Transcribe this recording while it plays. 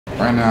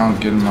Right now I'm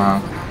getting my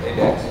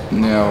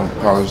nail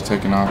polish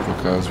taken off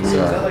because we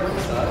are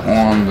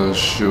on the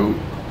shoot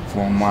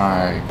for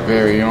my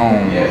very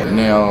own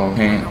nail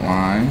paint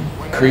line.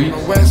 Crete.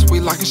 West, we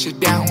locking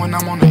shit down. When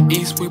I'm on the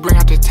east, we bring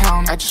out the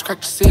town. I just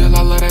cracked the seal,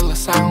 I love that little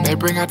sound. They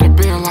bring out the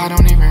bill, I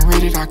don't even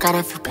read it. I got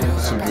a few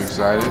pills. Super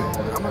excited.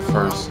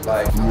 First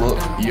look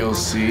you'll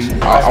see.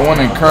 I want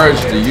to encourage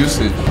the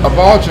usage of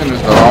all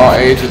genders, though, all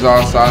ages,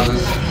 all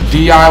sizes.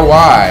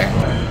 DIY.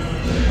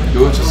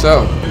 Do it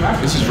yourself.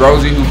 This is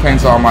Rosie who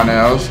paints all my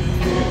nails.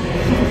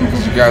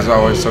 Because you guys are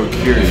always so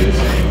curious.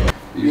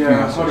 These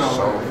nails are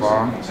so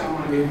far.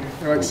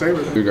 They're like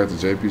saber. We got the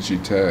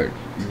JPG tag.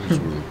 This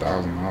was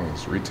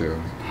 $1,000 retail.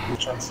 I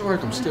feel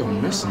like I'm still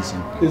missing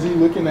something. Is he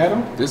looking at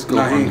him? This go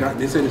under.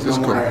 This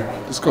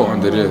go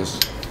under this.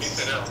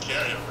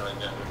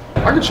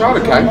 I could try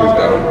the cactus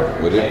though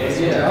with it.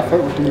 Yeah, I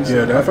fuck with these.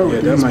 Yeah, I fuck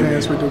with these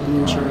pants with the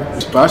blue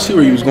shirt. But I see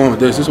where you was going with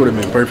this. This would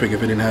have been perfect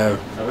if it didn't have.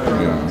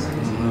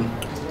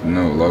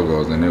 No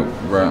logos and it.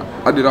 Bro,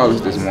 I did all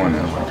this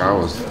morning. Like I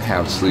was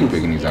half asleep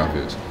picking these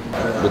outfits.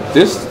 But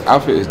this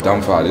outfit is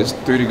dumb fire. This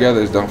three together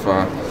is dumb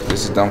fire.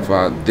 This is dumb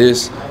fire.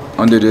 This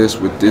under this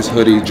with this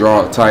hoodie,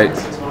 draw it tight,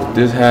 with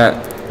this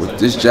hat, with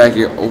this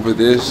jacket over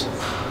this,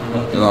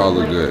 it all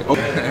look good.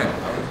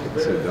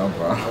 This is dumb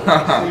fire.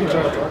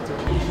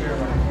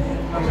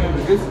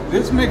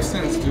 This makes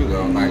sense too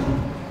though. Like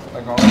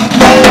on.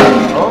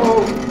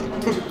 Oh.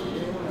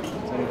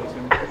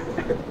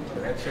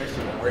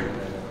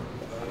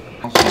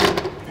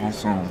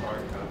 Awesome.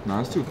 No,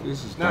 it's too.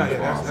 This is. Nah, yeah,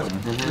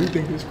 that's. You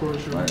think this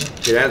course should?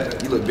 Yeah,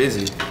 you look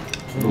busy.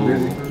 You look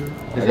busy.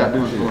 I got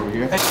this over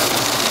here.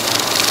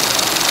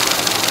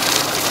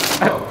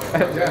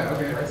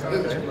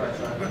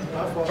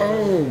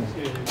 Oh.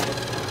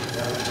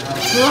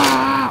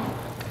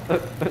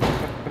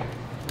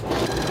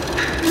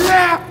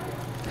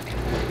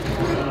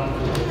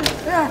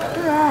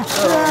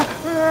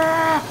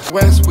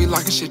 West, we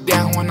locking shit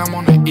down. When I'm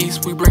on the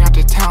east, we bring out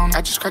the town.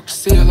 I just cracked the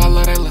seal, I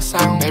love that little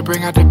sound. They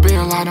bring out the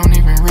bill, I don't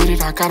even read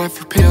it. I got a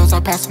few pills, I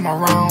pass them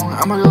around.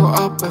 I'ma go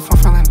up if I'm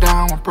feeling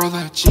down. My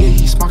brother G,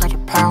 he smoke out the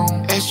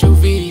pound.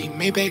 SUV,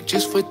 Maybach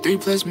just for 3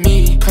 plus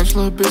me. Country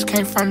little bitch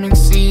came from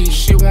NC.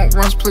 She want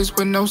runs, please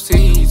with no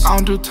seeds. I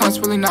don't do tons,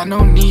 really not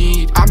no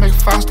need. I make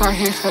 5-star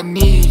hit her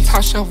knees.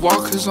 Top shelf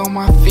walkers on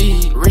my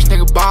feet. Rich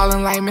nigga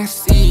ballin' like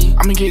Messi.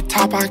 I'ma get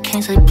top, I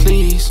can't say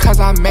please. Cause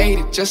I made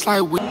it just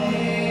like we.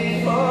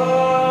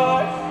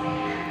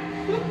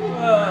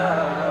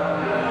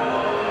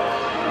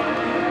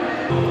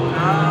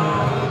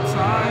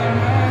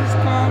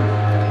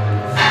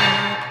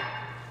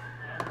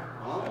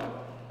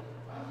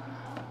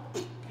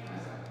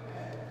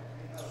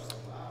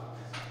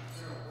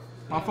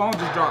 My phone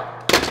just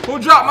dropped. Who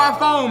dropped my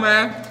phone,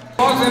 man?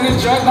 Phones in this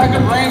jug like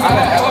the brains of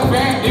the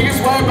elephant. Niggas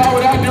worry about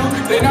what I do.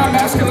 They not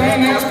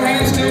masculine, nails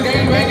painted, still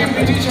gang banging.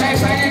 BG chain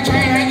slanging,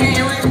 chain hanging,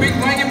 earrings big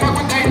blanket, fuck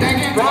what they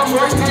thinking. Rolls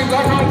Royce tank,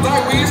 black on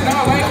black, we is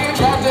not linking.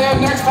 Drop dead,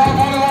 next 5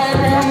 on the line,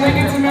 Abraham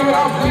Lincoln to me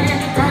without blinking.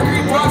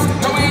 Concrete bust,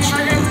 no we ain't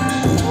shrinking.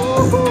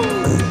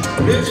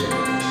 Bitch.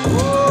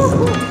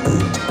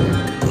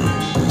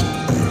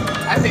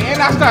 At the end,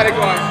 I started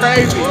going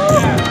crazy.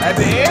 At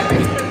the end.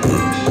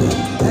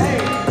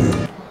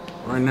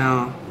 Right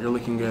now, you're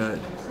looking at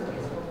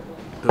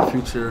the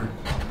future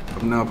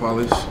of nail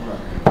polish.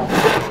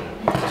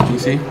 Can you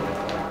see?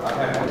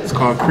 It's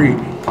called Crete.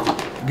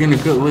 You're getting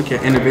a good look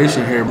at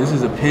innovation here. This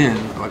is a pen,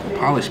 like a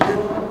polish pen.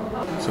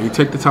 So you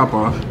take the top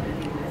off,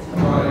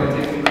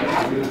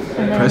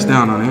 press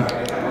down on it,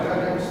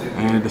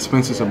 and it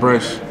dispenses a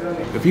brush.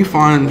 If you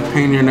find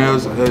painting your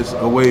nails as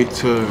a way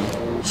to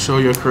show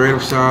your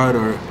creative side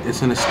or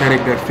it's an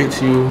aesthetic that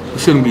fits you, you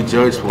shouldn't be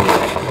judged for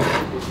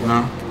it, you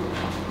know?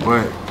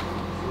 But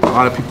a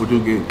lot of people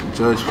do get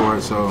judged for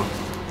it, so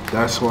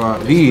that's why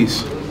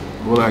these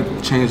will like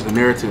change the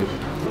narrative.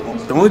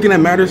 The only thing that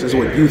matters is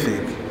what you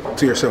think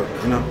to yourself,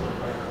 you know?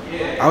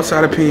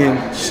 Outside opinion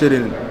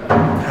shouldn't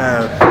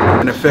have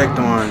an effect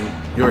on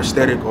your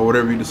aesthetic or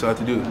whatever you decide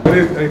to do.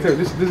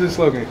 This is a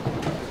slogan.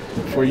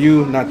 For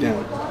you, not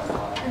them.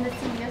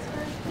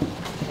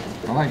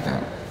 I like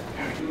that.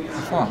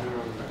 It's fun.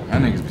 Y'all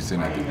niggas be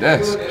sitting at the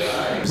desk.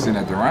 Be sitting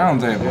at the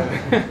round table.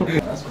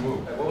 That's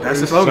smooth. That's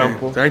the slogan.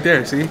 It's right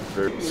there, see?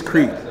 It's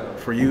Crete.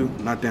 For you,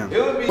 not them.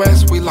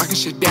 West, we locking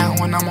shit down.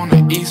 When I'm on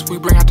the east, we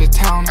bring out the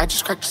town. I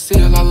just cracked the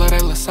seal, I love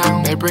that little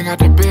sound. They bring out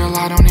the bill,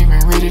 I don't even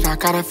read it. I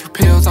got a few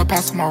pills, I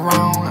pass them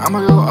around.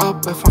 I'ma go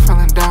up if I'm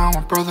feeling down.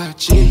 My brother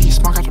G, he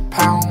smoke out the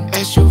pound.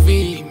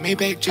 SUV,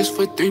 Maybach just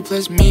for 3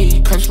 plus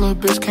me. Country little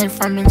bitch came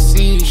from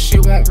NC. She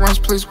want runs,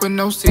 please with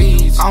no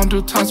seeds. I don't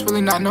do tons, really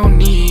not no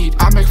need.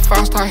 I make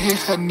 5-star hit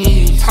her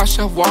knees. Top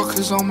shelf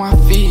walkers on my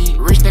feet.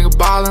 Rich nigga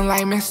ballin'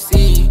 like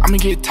Messi. I'ma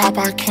get top,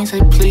 I can't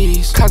say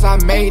please. Cause I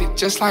made it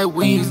just like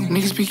Weezy.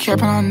 Niggas be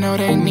capping, I know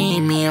they need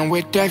me. I'm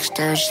with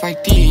Dexter, just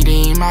like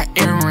DD. My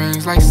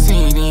earrings like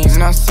CDs.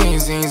 No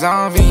CZs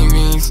on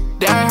VVs.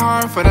 Die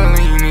hard for the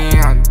lean-in,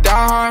 I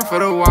die hard for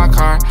the walk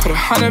hard. Put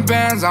 100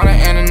 bands on the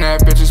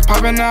internet, bitches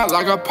popping out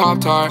like a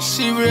Pop-Tart.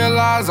 She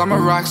realized I'm a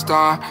rock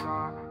star.